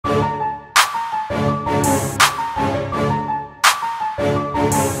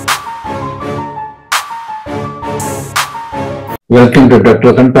Welcome to Dr.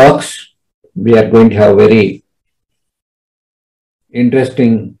 Ratan Talks. We are going to have a very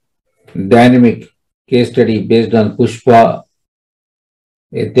interesting, dynamic case study based on Pushpa,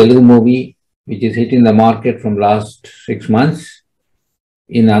 a Telugu movie which is hitting the market from last 6 months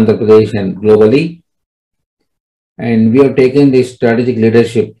in Andhra Pradesh and globally. And we have taken this strategic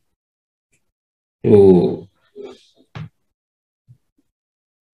leadership to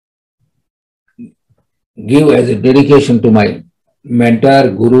give as a dedication to my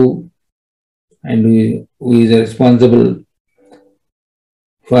mentor, guru, and who is responsible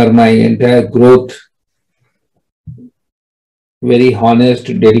for my entire growth. Very honest,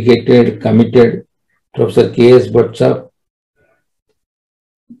 dedicated, committed Professor K.S. Bhattacharya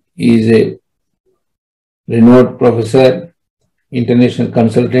is a renowned professor, international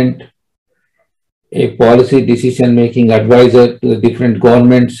consultant, a policy decision-making advisor to the different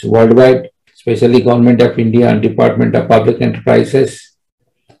governments worldwide, especially Government of India and Department of Public Enterprises.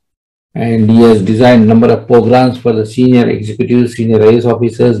 And he has designed a number of programs for the senior executives, senior IAS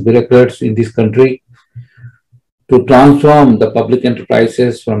officers, bureaucrats in this country to transform the public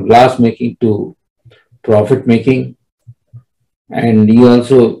enterprises from loss making to profit making. And he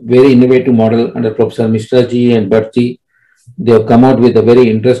also very innovative model under Professor Mishra ji and Bhatt ji. They have come out with a very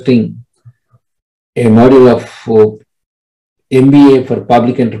interesting module of MBA for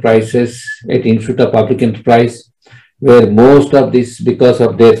public enterprises at Institute of Public Enterprise, where most of this, because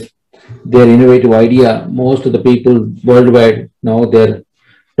of their innovative idea, most of the people worldwide now their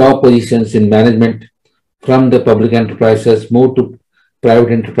top positions in management from the public enterprises move to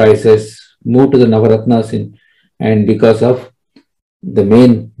private enterprises, move to the Navaratnas, and because of the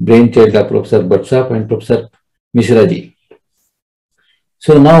main brainchild of Professor Bhattacharya and Professor Mishra ji.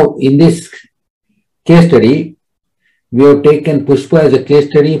 So now in this case study, we have taken Pushpa as a case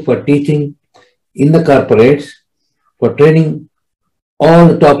study for teaching in the corporates, for training all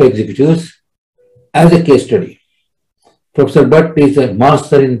the top executives as a case study. Professor Bhatt is a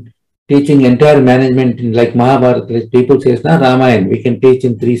master in teaching entire management in like Mahabharata. Like people say, na Ramayana, we can teach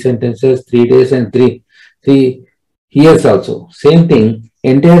in 3 sentences, 3 days and 3 years also. Same thing,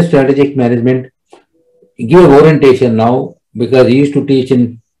 entire strategic management, give orientation now, because he used to teach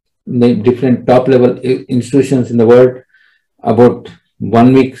in the different top level institutions in the world about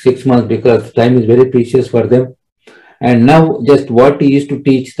 1 week, 6 months, because time is very precious for them. And now just what he used to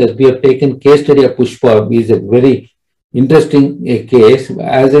teach, that we have taken case study of Pushpa is a very interesting case.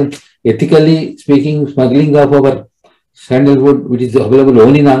 As in ethically speaking, smuggling of our sandalwood, which is available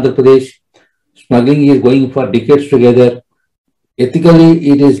only in Andhra Pradesh, smuggling is going for decades together. Ethically,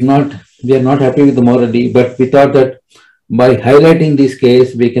 it is not, we are not happy with the morality, but we thought that by highlighting this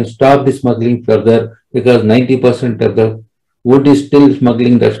case, we can stop the smuggling further, because 90% of the wood is still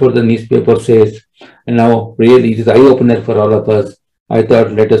smuggling. That's what the newspaper says. And now really it is eye-opener for all of us. I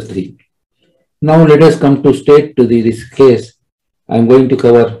thought, let us see. Now let us come to straight to this case. I'm going to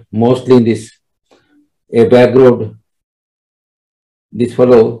cover mostly in this a background. This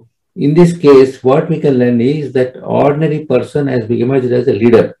fellow, in this case, what we can learn is that ordinary person has been emerged as a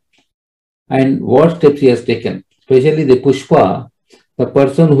leader, and what steps he has taken. Especially the Pushpa, the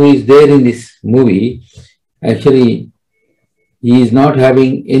person who is there in this movie, actually, he is not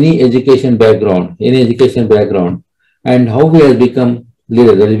having any education background, and how he has become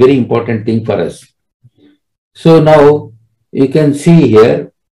leader. That is a very important thing for us. So now you can see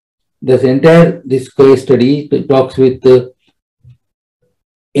here, this case study talks with a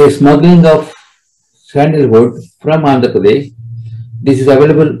smuggling of sandalwood from Andhra Pradesh. This is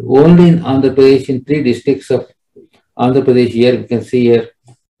available only in Andhra Pradesh, in 3 districts of Andhra Pradesh. Here we can see here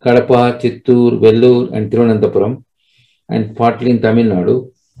Kadapa, Chittoor, Vellore and Thiruvananthapuram, and partly in Tamil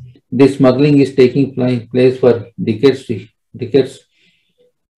Nadu. This smuggling is taking place for decades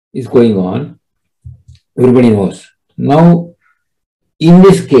is going on. Everybody knows. Now, in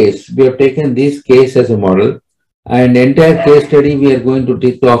this case, we have taken this case as a model, and entire case study we are going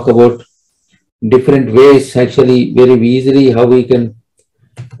to talk about different ways, actually very easily how we can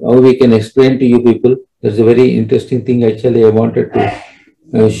explain to you people. That's a very interesting thing. Actually, I wanted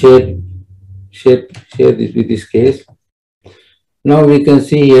to share this with this case. Now we can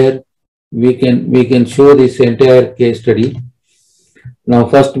see here, we can show this entire case study. Now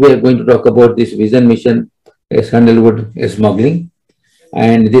first we are going to talk about this vision mission as sandalwood smuggling.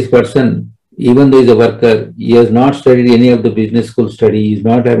 And this person, even though he is a worker, he has not studied any of the business school study, he is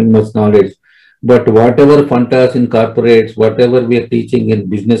not having much knowledge. But whatever funtas in corporates, whatever we are teaching in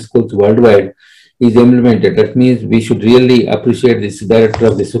business schools worldwide is implemented. That means we should really appreciate this director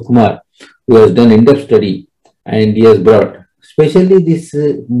of the Sukumar, who has done in-depth study, and he has brought. especially these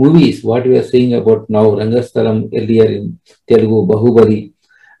movies, what we are saying about now, Rangastalam earlier in Telugu, Bahubali,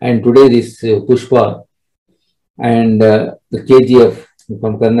 and today this Pushpa and the KGF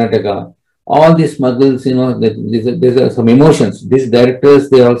from Karnataka, all these smuggles, there's some emotions. These directors,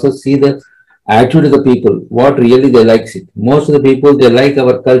 they also see the attitude of the people, what really they like it. Most of the people, they like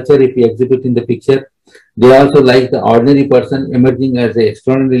our culture if we exhibit in the picture. They also like the ordinary person emerging as an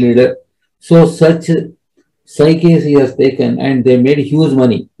extraordinary leader. So such psyches he has taken and they made huge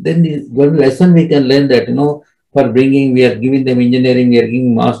money. Then one lesson we can learn that, for bringing, we are giving them engineering, we are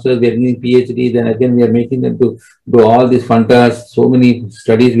giving masters, we are giving PhD, then again we are making them to do all these fantastic, so many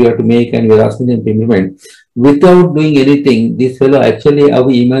studies we have to make and we are asking them to implement. Without doing anything, this fellow actually how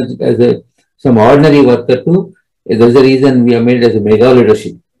we emerged as some ordinary worker too. There's a reason we have made it as a mega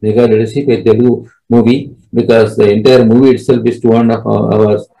leadership. Mega leadership, a Telugu movie, because the entire movie itself is 2.5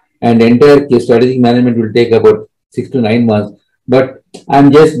 hours and entire strategic management will take about 6 to 9 months. But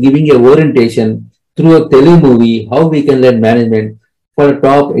I'm just giving a orientation through a Telugu movie how we can learn management for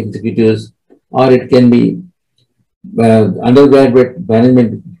top executives, or it can be undergraduate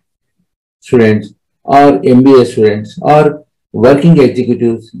management students or MBA students or working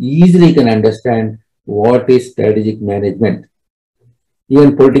executives easily can understand what is strategic management,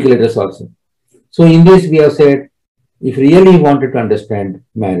 even political leaders also. So in this we have said, if really wanted to understand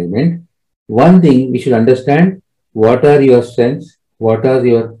management, one thing we should understand what are your strengths, what are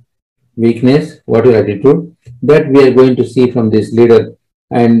your weakness, what is your attitude, that we are going to see from this leader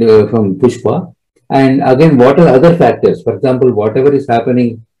and from Pushpa. And again, what are other factors? For example, whatever is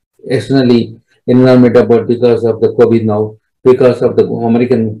happening externally, environment about because of the COVID now, because of the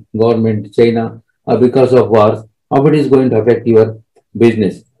American government, China, or because of wars, how it is going to affect your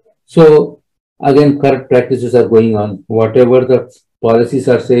business. So again, corrupt practices are going on. Whatever the policies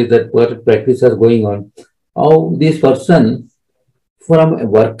are saying that corrupt practices are going on, how this person from a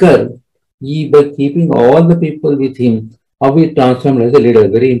worker, by keeping all the people with him, how he transformed as a leader.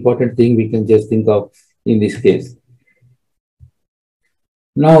 Very important thing we can just think of in this case.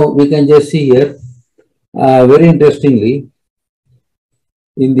 Now we can just see here, very interestingly,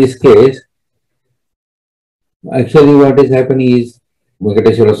 in this case, actually what is happening is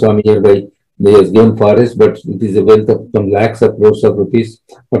Venkateshwara Swami hereby they has given forest, but it is a wealth of some lakhs of crores of rupees.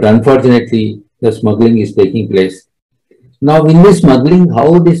 But unfortunately, the smuggling is taking place. Now, in this smuggling,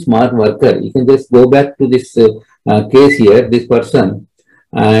 how this smart worker, you can just go back to this case here, this person,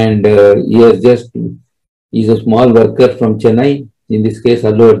 and he has just, he's a small worker from Chennai. In this case,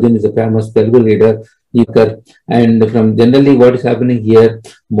 Allu Arjun is a famous Telugu leader. And from generally what is happening here,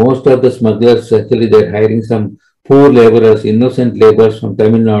 most of the smugglers actually they're hiring some poor laborers, innocent laborers from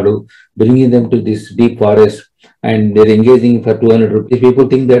Tamil Nadu, bringing them to this deep forest and they're engaging for 200 rupees. People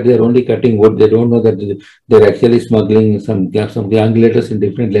think that they're only cutting wood. They don't know that they're actually smuggling. Some triangulators in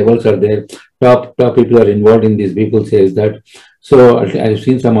different levels are there. Top people are involved in this. People says that. So I've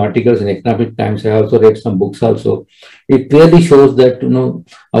seen some articles in Economic Times. I also read some books also. It clearly shows that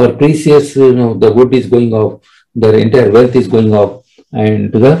our precious the wood is going off, their entire wealth is going off,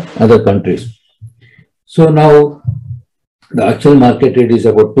 and to the other countries. So now the actual market rate is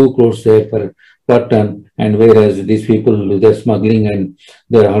about 2 crores there per ton, and whereas these people they're smuggling and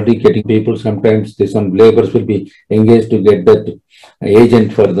they're already getting people. Sometimes some laborers will be engaged to get that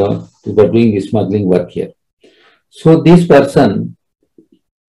agent for doing the smuggling work here. So this person,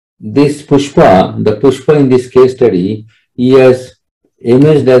 this Pushpa, the Pushpa in this case study, he has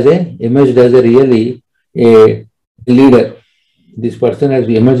emerged as a really a leader. This person has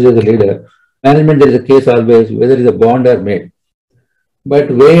emerged as a leader. Management, there is a case always whether it's a bond or made. But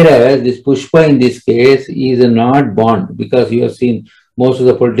whereas this Pushpa in this case is not bond, because you have seen most of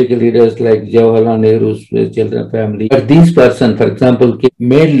the political leaders like Jawaharlal Nehru's children family. But this person, for example,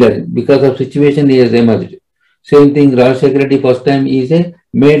 made leader because of situation he has emerged. Same thing, Rajshekar Reddy first time is a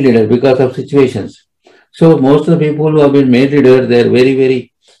made leader because of situations. So most of the people who have been made leader, they are very,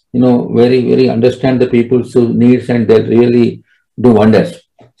 very, very understand the people's needs and they really do wonders.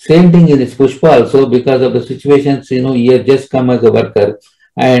 Same thing in this Pushpa also because of the situations, he has just come as a worker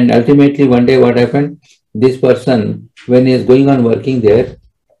and ultimately one day what happened, this person, when he is going on working there,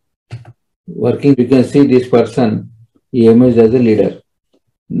 you can see this person, he emerged as a leader.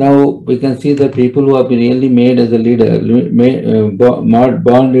 Now we can see that people who have been really made as a leader,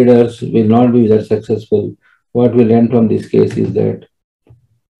 born leaders will not be that successful. What we learn from this case is that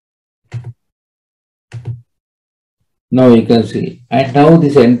now you can see, and now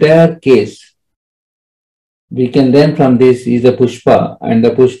this entire case, we can learn from this is a Pushpa, and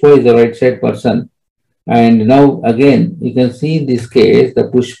the Pushpa is the right side person. And now again, you can see in this case, the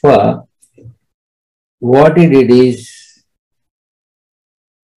Pushpa, what he did is,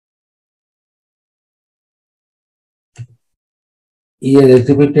 he has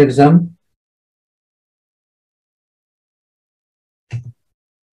exhibited some.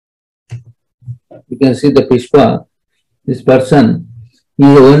 You can see the Pushpa. This person, he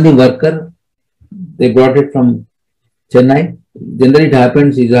is the only worker. They brought it from Chennai. Generally, it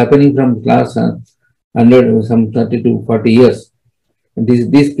happens. It's happening from class 100, some 30 to 40 years.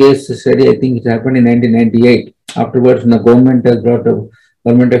 This case study, I think it happened in 1998. Afterwards, the government has brought up,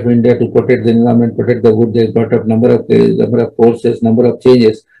 government of India to protect the environment, protect the wood. They brought up number of forces, number of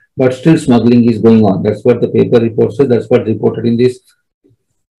changes, but still smuggling is going on. That's what the paper report says. That's what reported in this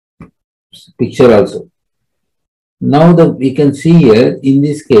picture also. Now we can see here in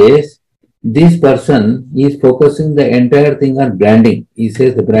this case, this person is focusing the entire thing on branding. He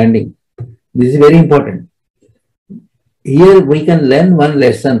says the branding. This is very important. Here we can learn one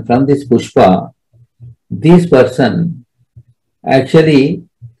lesson from this Pushpa. This person actually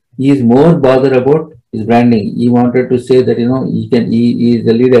is more bothered about his branding. He wanted to say that he is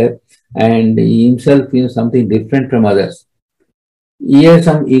the leader and he himself something different from others. Here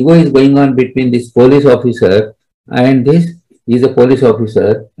some ego is going on between this police officer and this is a police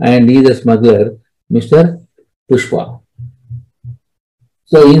officer and he is a smuggler, Mr. Pushpa.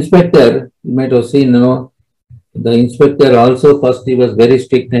 So inspector, you might have seen, the inspector also first he was very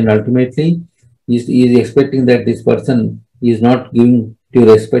strict and ultimately he is expecting that this person is not giving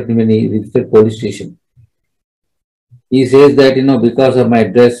due respect when he reaches the police station. He says that, because of my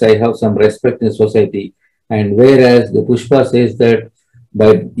dress, I have some respect in society. And whereas the Pushpa says that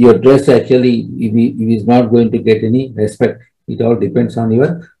by your dress, actually, he is not going to get any respect. It all depends on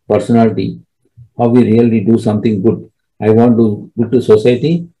your personality, how we really do something good. I want to do good to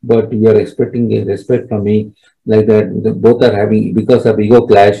society, but you are expecting a respect from me like that. Both are having, because of ego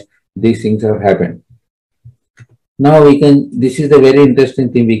clash, these things have happened. Now this is the very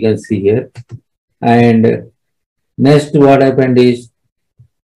interesting thing we can see here. And next what happened is,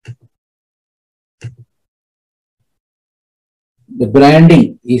 the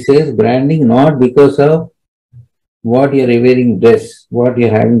branding, he says branding not because of what you are wearing dress, what you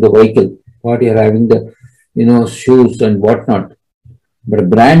are having the vehicle, what you are having the, shoes and whatnot. But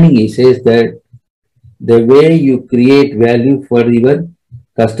branding, he says that the way you create value for your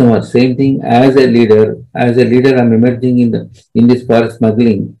customers. Same thing as a leader. As a leader, I'm emerging in this forest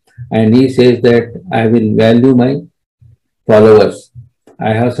smuggling. And he says that I will value my followers.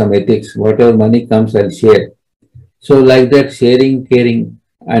 I have some ethics. Whatever money comes, I'll share. So like that, sharing, caring,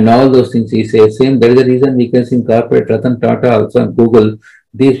 and all those things he says. Same, that is the reason we can see in corporate, Ratan, Tata, also on Google,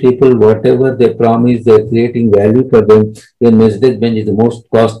 these people, whatever they promise, they're creating value for them. Their Mercedes-Benz is the most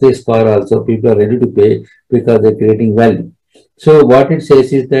costliest car also. People are ready to pay because they're creating value. So what it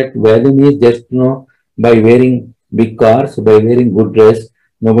says is that value means just, by wearing big cars, by wearing good dress,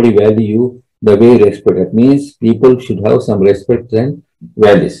 nobody value you the way you respect. That means people should have some respect and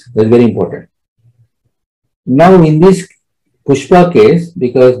values. That's very important. Now in this Pushpa case,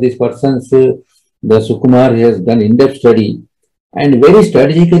 because this person's, the Sukumar has done in-depth study and very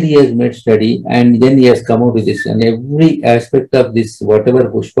strategically he has made study and then he has come out with this and every aspect of this, whatever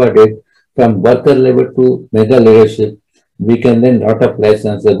Pushpa did from worker level to mega leadership, we can learn lot of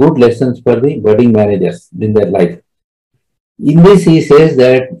lessons, good lessons for the budding managers in their life. In this, he says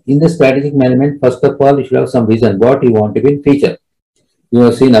that in the strategic management, first of all, you should have some vision, what you want to be in future. You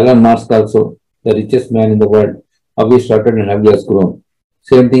have seen Elon Musk also, the richest man in the world, how he started and how he has grown.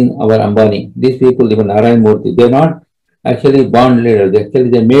 Same thing, our Ambani. These people, even Narayan Murthy, they're not actually born leaders,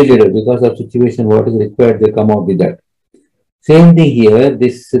 they're made leaders because of situation, what is required, they come out with that. Same thing here,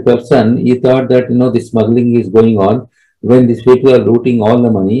 this person, he thought that, this smuggling is going on, when these people are looting all the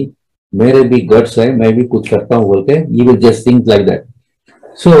money, mere bhi guts hai, मैं भी कुछ करता हूँ बोल के, he will just think like that.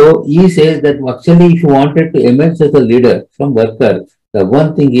 So he says that actually if you wanted to emerge as a leader from worker, the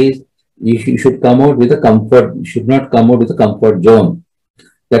one thing is you should come out with a comfort, you should not come out with a comfort zone.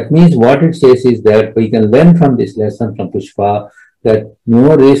 That means what it says is that we can learn from this lesson from Pushpa that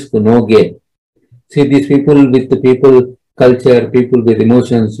no risk, no gain. See these people with the people culture, people with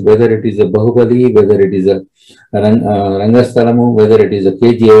emotions, whether it is a Bahubali, whether it is a Rangastalamu, whether it is a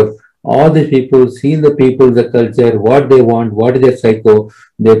KGF, all these people see the people, the culture, what they want, what is their psycho,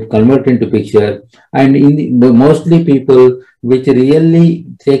 they convert into picture. And mostly people which really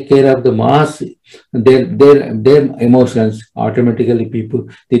take care of the mass, their emotions, automatically people,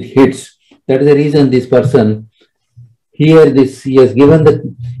 it hits. That is the reason this person, here he has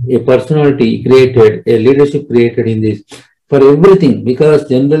given a personality created, a leadership created in this, for everything, because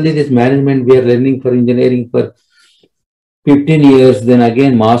generally this management we are learning for engineering for 15 years, then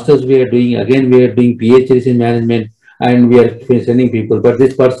again masters we are doing, again we are doing PhDs in management and we are sending people. But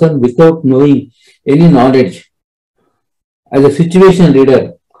this person without knowing any knowledge, As a situation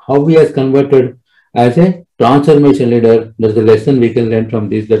leader, how he has converted as a transformation leader. That's the lesson we can learn from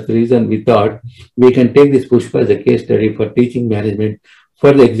this. That's the reason we thought we can take this Pushpa as a case study for teaching management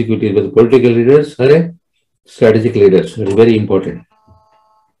for the executives, the political leaders or a strategic leaders. It's very important.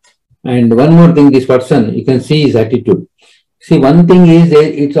 And one more thing, this person, you can see his attitude. See, one thing is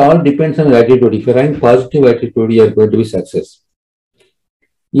that it all depends on attitude. If you're having positive attitude, you are going to be success.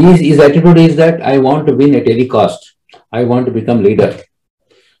 His attitude is that I want to win at any cost. I want to become leader.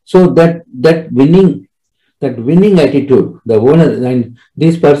 So that winning attitude, the owner and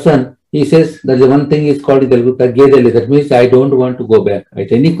this person, he says that the one thing is called Thaggade. That means I don't want to go back.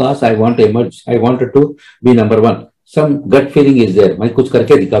 At any cost, I want to emerge. I wanted to be number one. Some gut feeling is there. मैं कुछ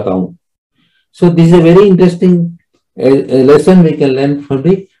करके दिखाता हूँ. So this is a very interesting lesson we can learn from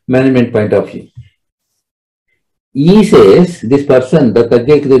the management point of view. He says this person, the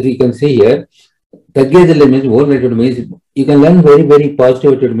Thaggade that you can see here, Thaggade means more attitude means you can learn very, very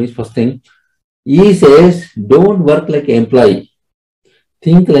positive attitude means first thing. He says don't work like an employee.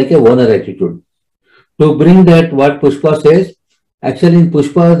 Think like a owner attitude. To bring that what Pushpa says, actually in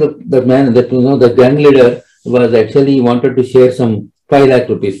Pushpa, the man that the gang leader was actually wanted to share some 5 lakh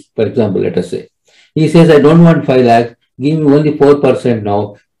rupees, for example, let us say. He says, I don't want 5 lakh, give me only 4%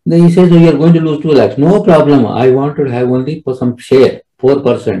 now. Then he says, oh, you're going to lose 2 lakhs. No problem. I want to have only for some share,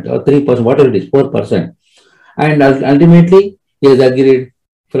 4% or 3%, whatever it is, 4%. And ultimately, he has agreed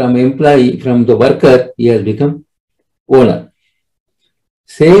from employee, from the worker, he has become owner.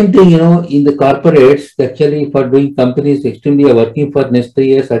 Same thing, in the corporates, actually for doing companies extremely working for next 3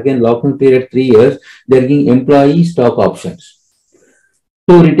 years, again, lock-in period 3 years, they're giving employee stock options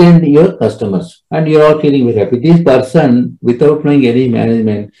to retain your customers. And you're all feeling very happy. This person, without knowing any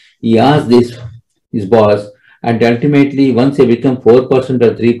management, he asked his boss, and ultimately, once he become 4% or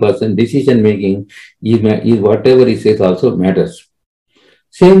 3% decision making, whatever he says also matters.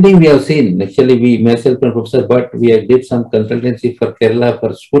 Same thing we have seen. Actually, myself and Professor Bhatt, we did some consultancy for Kerala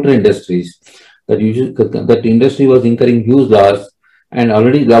for scooter industries. That industry was incurring huge loss, and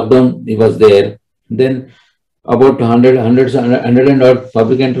already lockdown was there. Then about 100 and odd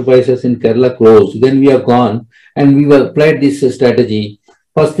public enterprises in Kerala closed. Then we have gone and we have applied this strategy.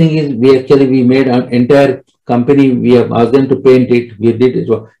 First thing is we made an entire company. We have asked them to paint it. We did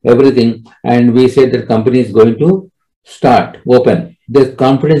everything, and we said that company is going to start open. The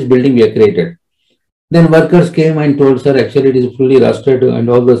confidence building we have created. Then workers came and told, sir, actually it is fully rusted and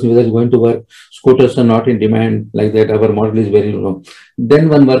all those is going to work. Scooters are not in demand like that. Our model is very low. Then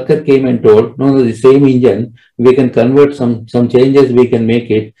one worker came and told, no, the same engine, we can convert some changes, we can make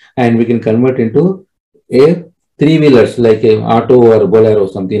it, and we can convert into a 3-wheelers like a auto or bolero,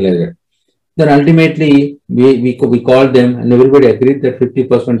 something like that. Then ultimately we called them and everybody agreed that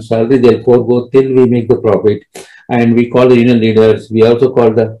 50% salary they'll forego till we make the profit. And we called the union leaders. We also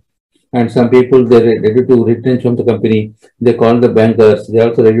called and some people they're ready to retrench from the company. They called the bankers. They're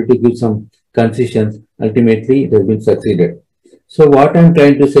also ready to give some concessions. Ultimately, it has been succeeded. So what I'm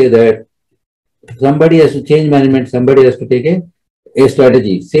trying to say that somebody has to change management. Somebody has to take a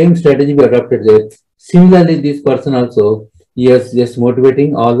strategy. Same strategy we adopted there. Similarly, this person also, he is just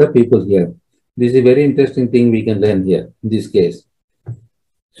motivating all the people here. This is a very interesting thing we can learn here in this case.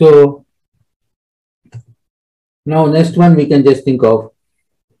 So now next one we can just think of.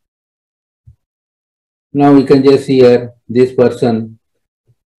 Now we can just see here this person.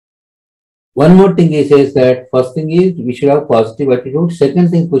 One more thing he says that first thing is we should have positive attitude. Second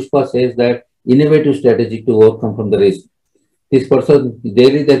thing Pushpa says that innovative strategy to overcome from the risk. This person,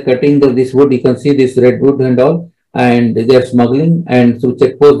 they're cutting this wood. You can see this red wood and all, and they are smuggling. And through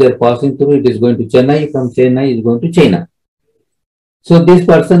checkpost they're passing through. It is going to Chennai. From Chennai is going to China. So this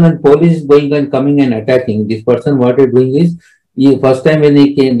person, when police is going and coming and attacking, this person what they're doing is, first time when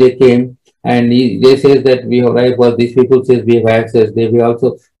they came and they says that we have right for these people says we have access, they will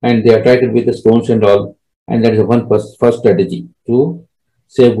also, and they attack it with the stones and all, and that is one first strategy to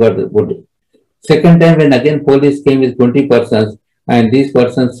safeguard the wood. Second time when again police came with 20 persons, and these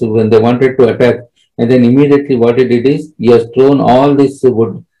persons when they wanted to attack, and then immediately what he did is he has thrown all this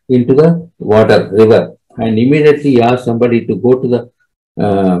wood into the river. And immediately he asked somebody to go to the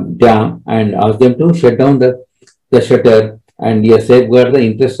dam and ask them to shut down the shutter, and he has safeguarded the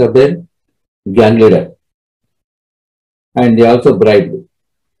interests of their gang leader. And they also bribed.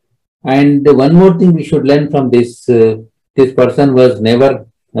 And one more thing we should learn from this, this person was never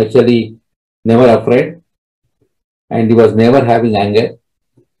afraid, and he was never having anger,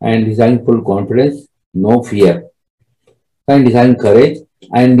 and he's having full confidence, no fear, and he's having courage,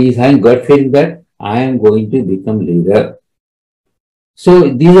 and he's having gut feeling that I am going to become leader. So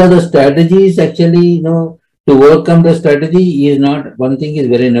these are the strategies actually, To overcome the strategy, he is not, one thing is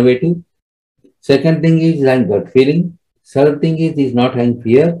very innovative. Second thing is having gut feeling. Third thing is he's not having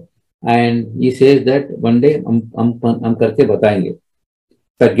fear. And he says that one day हम करके बताएंगे.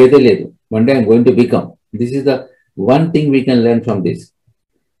 Thaggade ledu. One day I'm going to become. This is the one thing we can learn from this.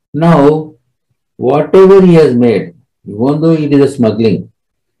 Now, whatever he has made, even though it is a smuggling,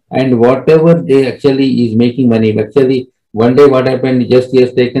 and whatever they actually is making money, actually one day what happened, just he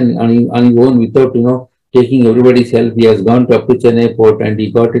has taken on his own without, taking everybody's help, he has gone to up to Chennai port and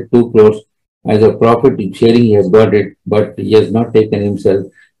he got it 2 crores as a profit sharing, he has got it, but he has not taken himself.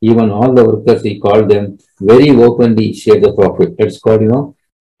 Even all the workers, he called them very openly, share the profit. That's called,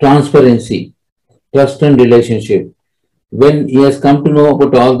 transparency, trust and relationship. When he has come to know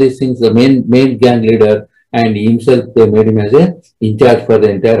about all these things, the main gang leader and himself, they made him as a in charge for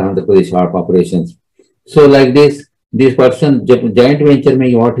the entire Andhra Pradesh operations. So like this person, giant venture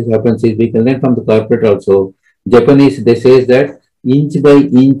making, what happens is we can learn from the corporate also. Japanese, they says that inch by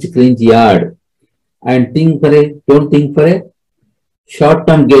inch cleans yard, and don't think for a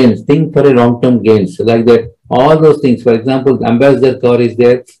short-term gains, think for a long-term gains. So like that, all those things. For example, the ambassador car is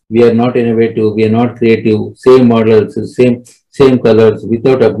there. We are not innovative. We are not creative. Same models, same colors,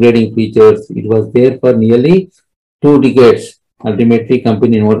 without upgrading features. It was there for nearly 2 decades. Ultimately,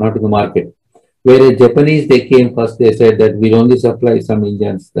 company not in the market. Whereas Japanese, they came first. They said that we'll only supply some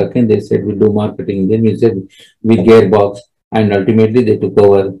engines. Second, they said we'll do marketing. Then we said with gearbox, and ultimately they took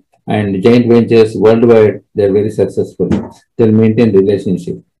over. And giant ventures worldwide, they're very successful. They'll maintain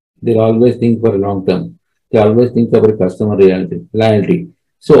relationship. They'll always think for a long term. They always think about customer loyalty.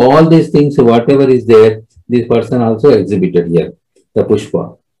 So all these things, whatever is there, this person also exhibited here, the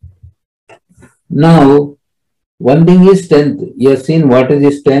Pushpa. Now, one thing is strength. You have seen what is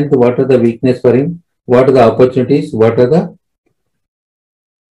his strength, what are the weakness for him, what are the opportunities, what are the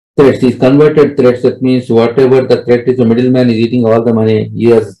threats. He's converted threats. That means whatever the threat is, the middleman is eating all the money. He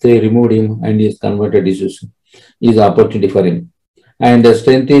has removed him and he has converted his opportunity for him. And the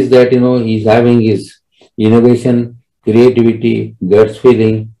strength is that he's having his innovation, creativity, guts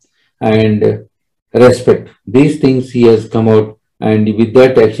feeling, and respect. These things he has come out, and with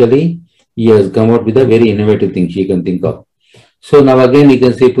that actually he has come out with a very innovative thing he can think of. So now again you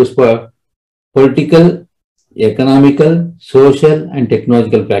can say Pushpa, political, economical, social, and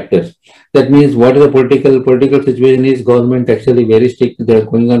technological factors. That means what is the political situation is government actually very strict. They are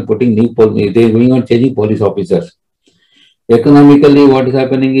going on putting new policy. They are going on changing police officers. Economically, what is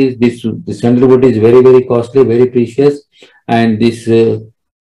happening is this sandalwood is very, very costly, very precious, and this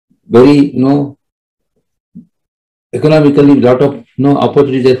very economically lot of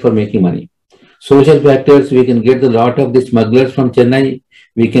opportunities there for making money. Social factors, we can get a lot of the smugglers from Chennai.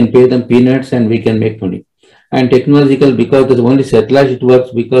 We can pay them peanuts and we can make money. And technological, because there's only satellite it works,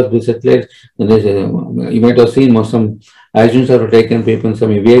 because with satellite, you might have seen some actions are taken, people,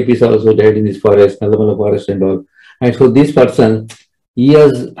 some VIPs also died in this forest, Nalamala forest and all. And so this person, he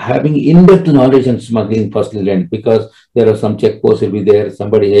is having in-depth knowledge on smuggling first land, because there are some checkposts will be there,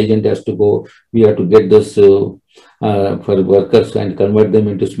 somebody agent has to go, we have to get this for workers and convert them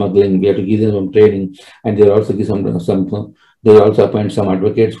into smuggling, we have to give them some training, and they also give some they also appoint some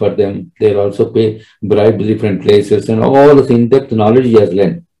advocates for them. They also pay bribe different places, and all this in-depth knowledge he has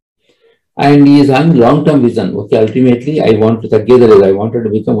learned. And he is having long-term vision. Okay, ultimately, I wanted to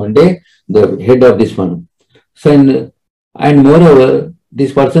become one day the head of this one. So, and moreover,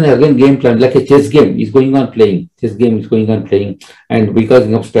 this person has again game plan, like a chess game is going on playing. Chess game is going on playing. And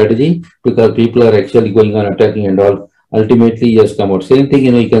because of strategy, because people are actually going on attacking and all, ultimately he has come out. Same thing,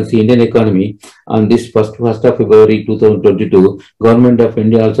 you can see Indian economy on this 1st of February 2022, Government of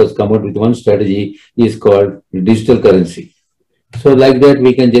India also has come out with one strategy is called digital currency. So like that,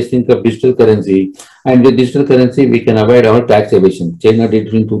 we can just think of digital currency, and with digital currency, we can avoid our tax evasion. China did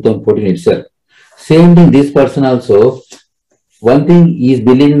it in 2014 itself. Same thing, this person also, one thing he is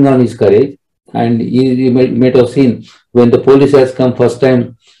believing on his courage, and you might have seen when the police has come first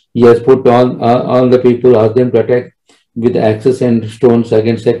time, he has put all the people, asked them to attack with axes and stones.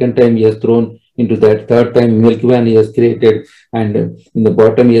 Again, second time he has thrown into that. Third time milk van he has created, and in the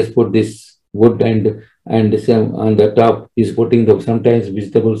bottom he has put this wood, and some on the top he's putting the sometimes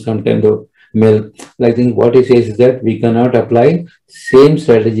vegetables, sometimes the milk. I think what he says is that we cannot apply same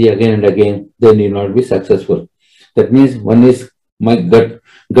strategy again and again, then you will not be successful. That means one is my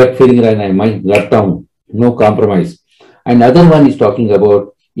gut feeling right now, my gut down, no compromise. And other one is talking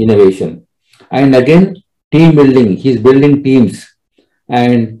about innovation. And again, team building, he's building teams,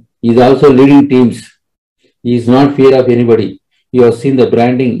 and he's also leading teams. He is not fear of anybody. You have seen the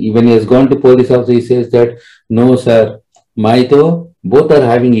branding. When he has gone to police officer, he says that, no, sir, Maito, Both are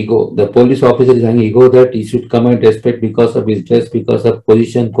having ego. The police officer is having ego that he should come and respect because of his dress, because of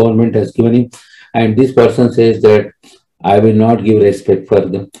position government has given him. And this person says that I will not give respect for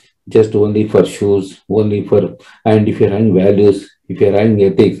them, just only for shoes, only for, and if you're having values, if you're having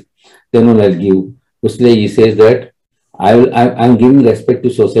ethics, then only I'll give. Mostly he says that I'm giving respect to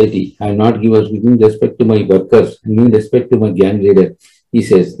society. I'm not giving respect to my workers. I'm giving respect to my gang leader. He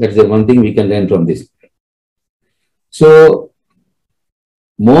says that's the one thing we can learn from this. So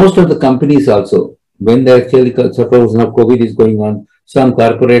most of the companies also, when the actually suppose now COVID is going on, some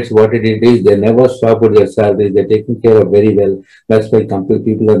corporates, what it is, they never stop with their salaries. They're taking care of very well. That's why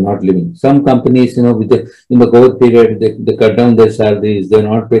people are not living. Some companies, with in the COVID period, they cut down their salaries. They're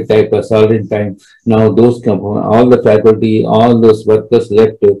not paid type of salary in time. Now those all the faculty, all those workers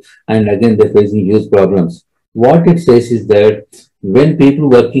left, and again they're facing huge problems. What it says is that when people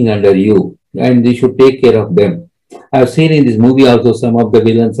working under you, and you should take care of them. I've seen in this movie also some of the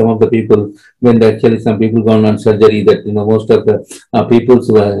villains, some of the people, when actually some people gone on surgery, that most of the people,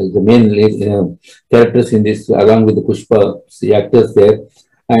 the main characters in this, along with the Pushpa, the actors there,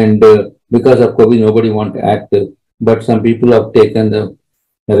 and because of COVID, nobody want to act, but some people have taken the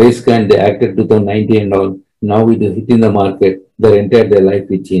risk and they acted 2019 and all. Now it is hitting the market, their life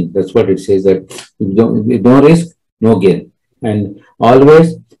will change. That's what it says, that no risk, no gain, and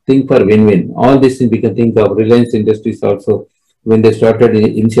always think for win-win. All these things we can think of. Reliance Industries also, when they started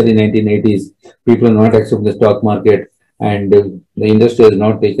initially in 1980s, people are not accepting the stock market, and the industry has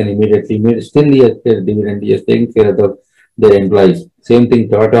not taken immediately. Still, he has paid dividend. He has taken care of their employees. Same thing,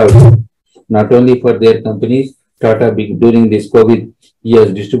 Tata also. Not only for their companies, Tata during this COVID, he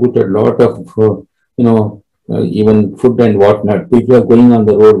has distributed a lot of, even food and whatnot. People are going on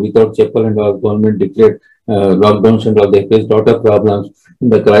the road without chapel and all. Government declared lockdowns and all. They face a lot of problems in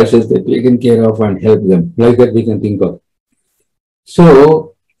the crisis. They're taken care of and help them. Like that we can think of.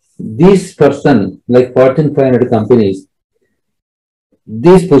 So this person, like Fortune 500 companies,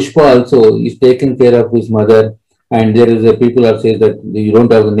 this Pushpa also is taking care of his mother, and there is a people are saying that you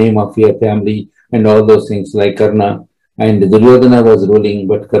don't have the name of your family and all those things, like Karna. And Duryodhana was ruling,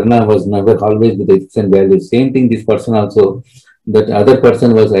 but Karna was never always with ethics and values. Same thing, this person also, that other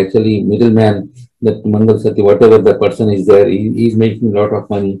person was actually middleman, that Mangal Sati, whatever the person is there, he is making a lot of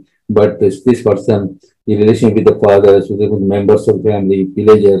money. But this person, the relation with the fathers, with the members of family,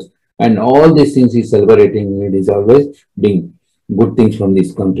 villagers, and all these things is celebrating. It is always being good things from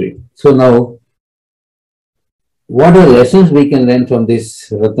this country. So now, what are lessons we can learn from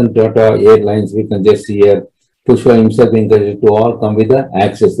this Ratan Tata Airlines? We can just see here, Pushpa himself encouraged to all come with the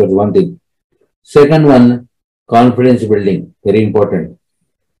access. That's one thing. Second one, confidence building, very important.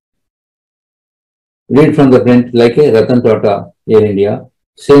 Read from the print, like a Ratan Tata Air India.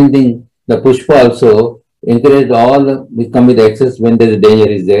 Same thing, the Pushpa also encouraged all we come with access when there is danger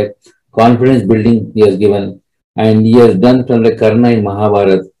is there. Confidence building he has given, and he has done from the Karna in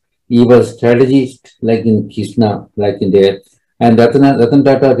Mahabharata. He was strategist like in Krishna, like in there. And Ratan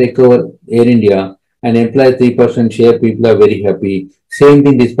Tata take over Air India and employ 3% share. People are very happy. Same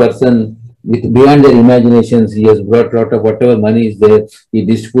thing, this person, with beyond their imaginations, he has brought a lot of whatever money is there, he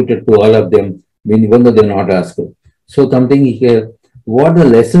distributed to all of them, even though they're not asked. So something here, what are the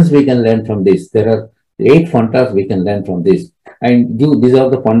lessons we can learn from this? There are 8 fantas we can learn from this. And these are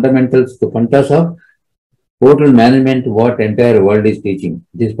the fundamentals, the fantas of total management, what entire world is teaching.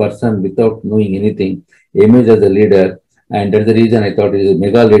 This person, without knowing anything, emerged as a leader, and that's the reason I thought he is a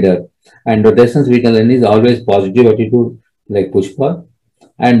mega leader. And the lessons we can learn is always positive attitude, like Pushpa,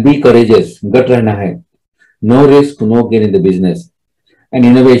 and be courageous. Gut rehna hai. No risk, no gain in the business. And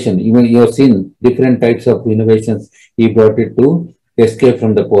innovation. Even you have seen different types of innovations. He brought it to escape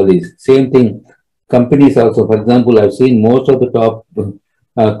from the police. Same thing. Companies also. For example, I've seen most of the top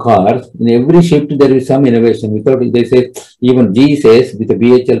cars. In every shift, there is some innovation. Without they say, even G says with a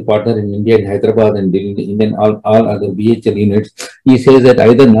BHL partner in India, in Hyderabad, and Indian all other BHL units, he says that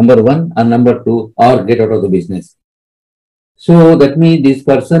either number 1 or number 2 or get out of the business. So that means this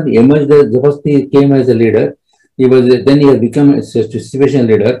person emerged as first he came as a leader. He has become a situation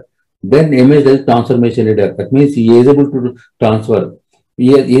leader. Then emerged as transformation leader. That means he is able to transfer.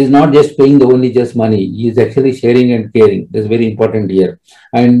 He is not just paying the only just money. He is actually sharing and caring. That's very important here.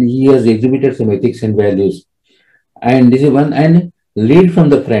 And he has exhibited some ethics and values. And this is one, and lead from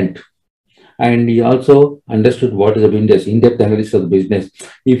the front. And he also understood what is the business, in-depth analysis of the business.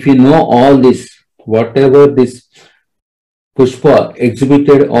 If you know all this, whatever this Pushpa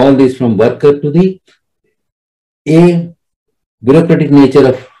exhibited all this from worker to the bureaucratic nature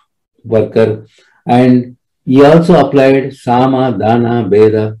of worker, and he also applied Sama, Dana,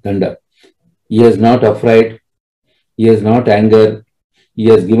 Veda, Danda. He is not afraid, he is not anger, he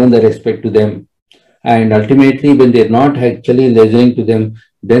has given the respect to them. And ultimately, when they're not actually listening to them,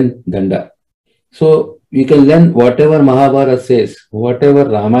 then danda. So we can learn whatever Mahabharata says, whatever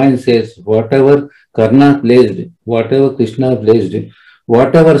Ramayana says, whatever Karna placed, whatever Krishna placed,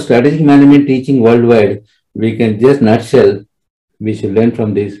 whatever strategic management teaching worldwide, we can just nutshell, we should learn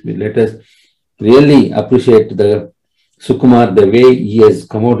from this. Let us really appreciate the Sukumar, the way he has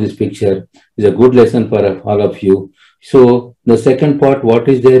come out this picture is a good lesson for all of you. So the second part, what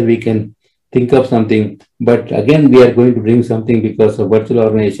is there, we can think of something. But again, we are going to bring something because of virtual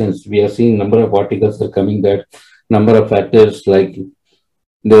organizations. We are seeing number of articles are coming that number of factors like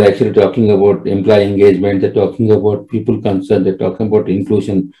they're actually talking about employee engagement, they're talking about people concerned, they're talking about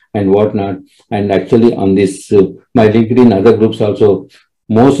inclusion and whatnot. And actually on this, my LinkedIn, other groups also,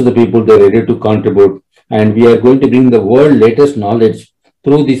 most of the people, they're ready to contribute. And we are going to bring the world latest knowledge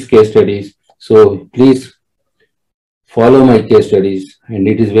through these case studies. So please follow my case studies, and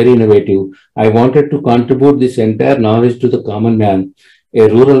it is very innovative. I wanted to contribute this entire knowledge to the common man, a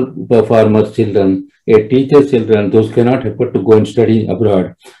rural farmer's children, a teacher's children, those cannot afford to go and study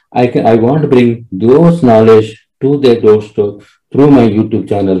abroad. I want to bring those knowledge to their doorstep through my YouTube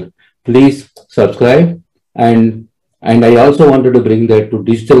channel. Please subscribe, and I also wanted to bring that to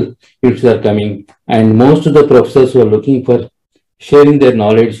digital kids are coming, and most of the professors who are looking for sharing their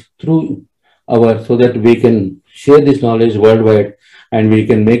knowledge through our, so that we can share this knowledge worldwide and we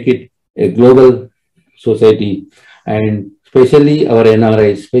can make it a global society. And especially our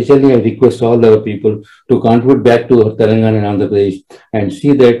NRIs, especially I request all our people to contribute back to our Telangana and Andhra Pradesh and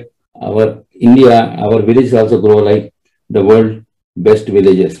see that our India, our villages also grow like the world best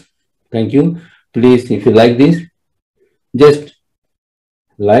villages. Thank you. Please, if you like this, just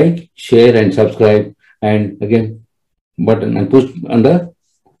like, share and subscribe, and again button and push on the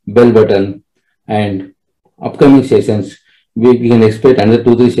bell button. And upcoming sessions, we can expect another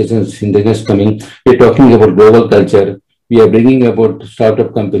 2-3 sessions in the next coming. We're talking about global culture. We are bringing about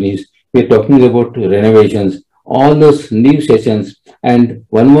startup companies. We're talking about renovations, all those new sessions. And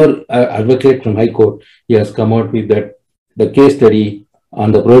one more advocate from High Court, he has come out with that, the case study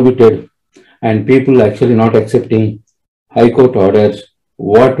on the prohibited and people actually not accepting High Court orders.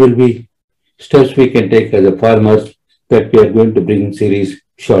 What will be steps we can take as a farmers, that we are going to bring series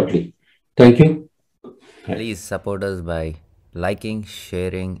shortly. Thank you. Please support us by liking,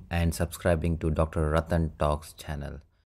 sharing, and subscribing to Dr. Ratan Talks channel.